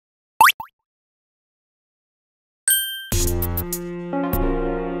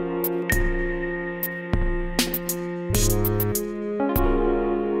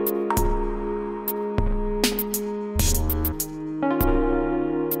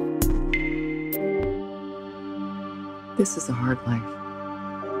This is a hard life.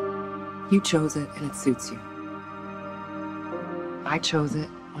 You chose it and it suits you. I chose it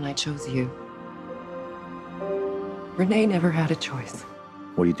when I chose you. Renee never had a choice.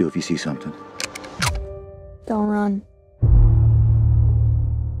 What do you do if you see something? Don't run.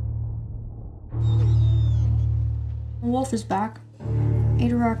 The wolf is back.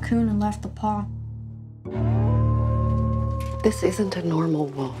 Ate a raccoon and left the paw. This isn't a normal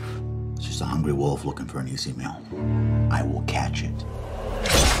wolf. It's just a hungry wolf looking for an easy meal. I will catch it.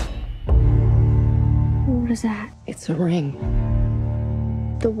 What is that? It's a ring.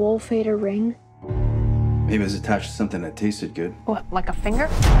 The wolf ate a ring? Maybe it was attached to something that tasted good. What, like a finger?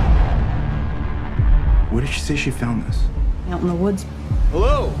 Where did she say she found this? Out in the woods.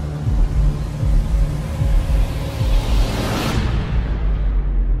 Hello?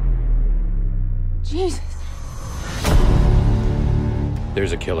 Jesus.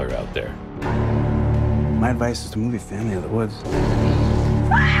 There's a killer out there. My advice is to move your family to the woods.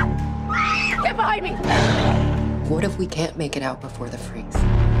 Get behind me! What if we can't make it out before the freeze?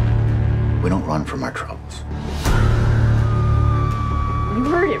 We don't run from our troubles. You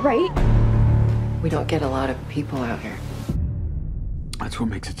heard it, right? We don't get a lot of people out here. That's what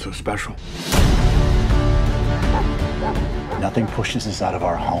makes it so special. Nothing pushes us out of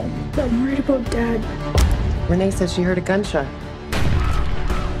our home. I'm worried about Dad. Renee says she heard a gunshot.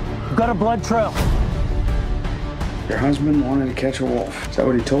 We've got a blood trail. Your husband wanted to catch a wolf. Is that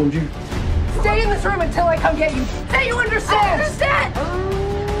what he told you? Stay in this room until I come get you. Say you understand! I understand!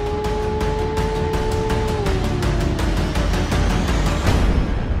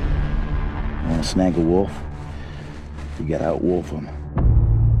 Want to snag a wolf? You gotta out-wolf him.